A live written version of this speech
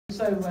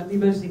The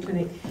emergency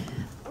clinic.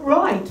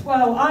 Right,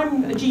 well,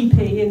 I'm a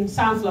GP in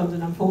South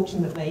London,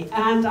 unfortunately,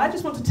 and I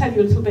just want to tell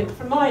you a little bit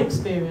from my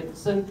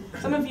experience. And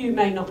some of you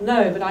may not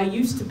know, but I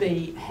used to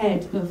be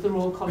head of the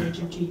Royal College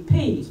of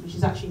GPs, which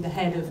is actually the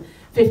head of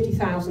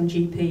 50,000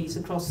 GPs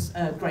across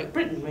Great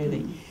Britain,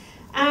 really.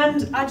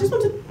 And I just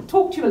want to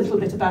talk to you a little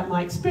bit about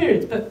my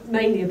experience, but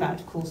mainly about,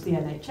 of course, the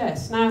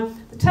NHS. Now,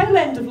 the tail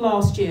end of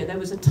last year, there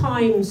was a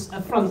Times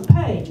front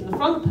page, and the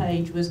front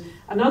page was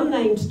an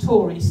unnamed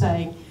Tory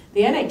saying,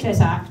 "The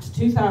NHS Act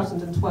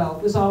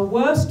 2012 was our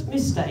worst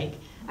mistake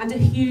and a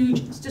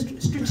huge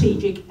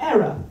strategic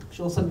error." I'm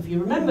sure some of you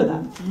remember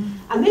that.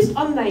 And this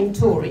unnamed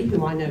Tory,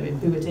 who I know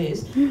who it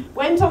is,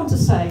 went on to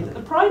say that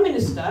the Prime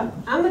Minister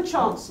and the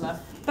Chancellor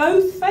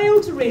both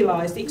failed to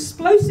realise the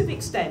explosive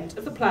extent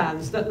of the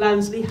plans that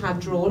Lansley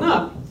had drawn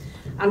up.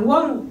 And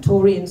one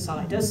Tory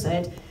insider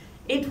said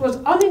it was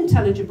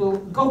unintelligible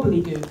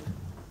gobbledygook,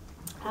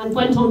 and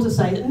went on to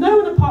say that no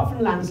one apart from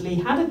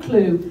Lansley had a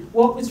clue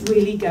what was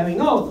really going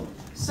on,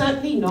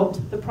 certainly not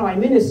the Prime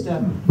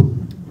Minister.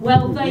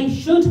 Well, they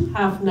should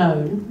have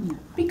known,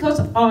 because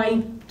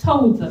I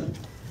told them.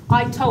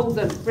 I told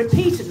them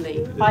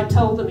repeatedly. I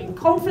told them in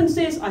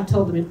conferences, I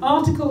told them in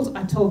articles,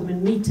 I told them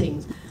in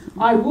meetings.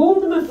 I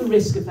warned them of the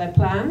risk of their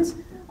plans.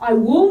 I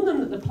warned them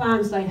that the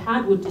plans they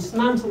had would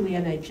dismantle the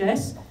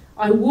NHS.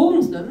 I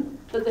warned them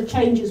that the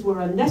changes were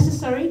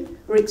unnecessary,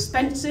 were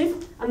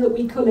expensive, and that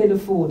we couldn't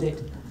afford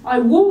it. I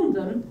warned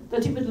them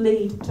that it would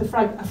lead to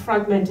a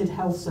fragmented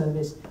health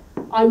service.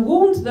 I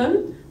warned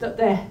them that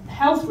their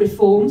health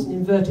reforms, in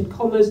inverted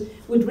commas,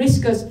 would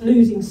risk us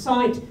losing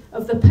sight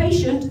of the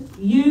patient,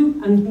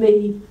 you and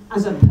me,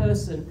 as a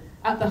person,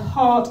 at the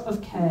heart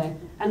of care,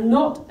 and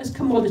not as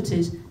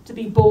commodities to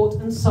be bought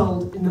and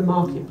sold in the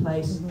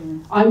marketplace.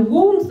 I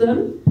warned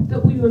them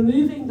that we were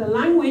moving the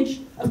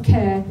language of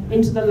care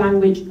into the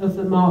language of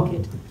the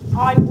market.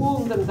 I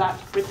warned them that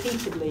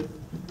repeatedly.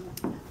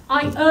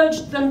 I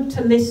urged them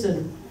to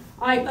listen.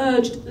 I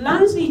urged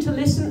Lansley to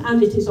listen,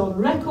 and it is on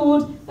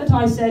record that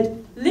I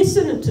said,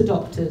 listen to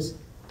doctors,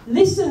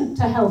 listen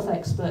to health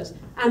experts,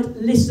 and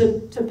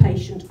listen to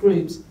patient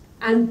groups,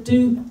 and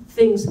do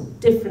things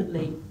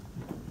differently.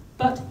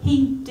 But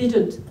he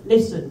didn't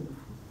listen.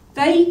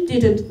 They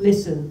didn't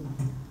listen,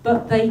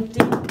 but they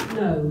did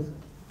know.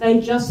 They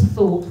just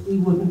thought we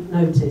wouldn't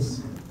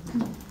notice.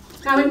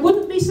 Now, it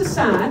wouldn't be so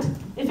sad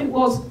if it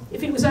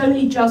was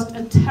only just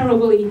a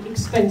terribly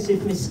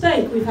expensive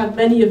mistake. We've had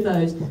many of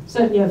those,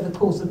 certainly over the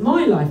course of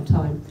my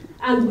lifetime,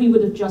 and we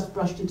would have just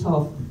brushed it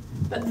off.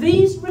 But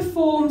these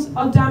reforms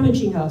are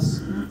damaging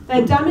us.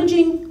 They're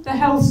damaging the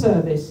health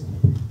service.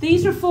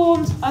 These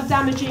reforms are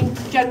damaging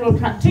general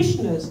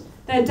practitioners.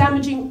 They're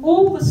damaging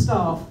all the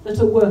staff that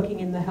are working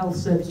in the health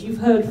service. You've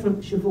heard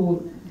from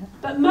Siobhan.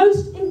 But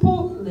most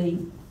importantly,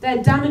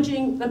 they're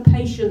damaging the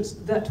patients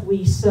that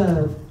we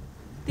serve.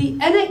 The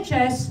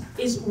NHS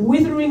is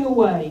withering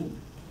away.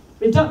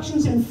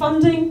 Reductions in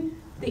funding,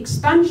 the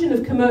expansion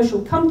of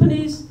commercial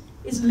companies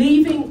is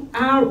leaving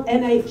our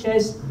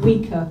NHS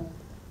weaker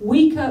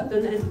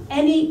than at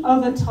any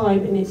other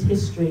time in its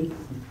history.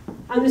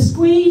 And the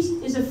squeeze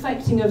is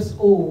affecting us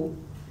all.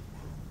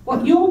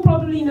 What you'll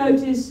probably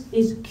notice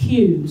is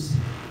queues.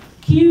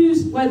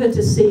 Queues whether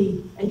to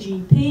see a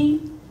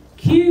GP,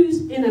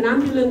 queues in an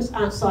ambulance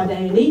outside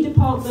A&E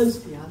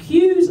departments,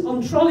 queues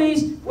on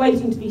trolleys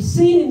waiting to be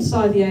seen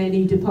inside the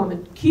A&E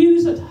department,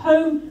 queues at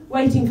home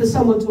waiting for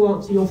someone to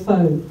answer your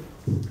phone.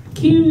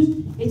 Queues,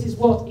 it is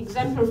what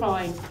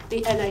exemplifying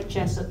the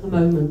NHS at the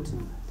moment.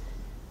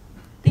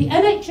 The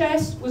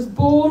NHS was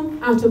born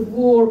out of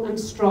war and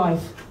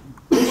strife.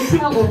 It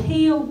helped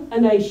heal a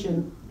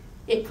nation.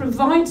 It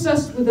provides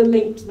us with a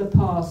link to the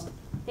past.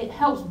 It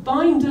helps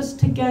bind us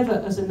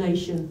together as a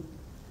nation.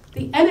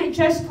 The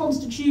NHS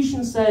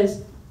Constitution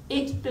says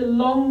it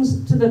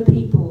belongs to the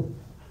people.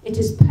 It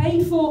is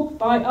paid for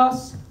by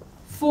us,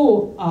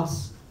 for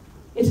us.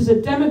 It is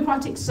a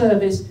democratic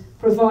service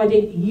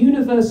providing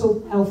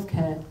universal health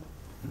care.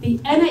 The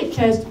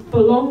NHS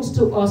belongs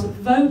to us.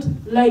 Vote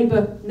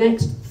Labour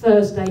next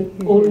Thursday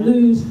or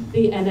lose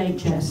the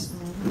NHS.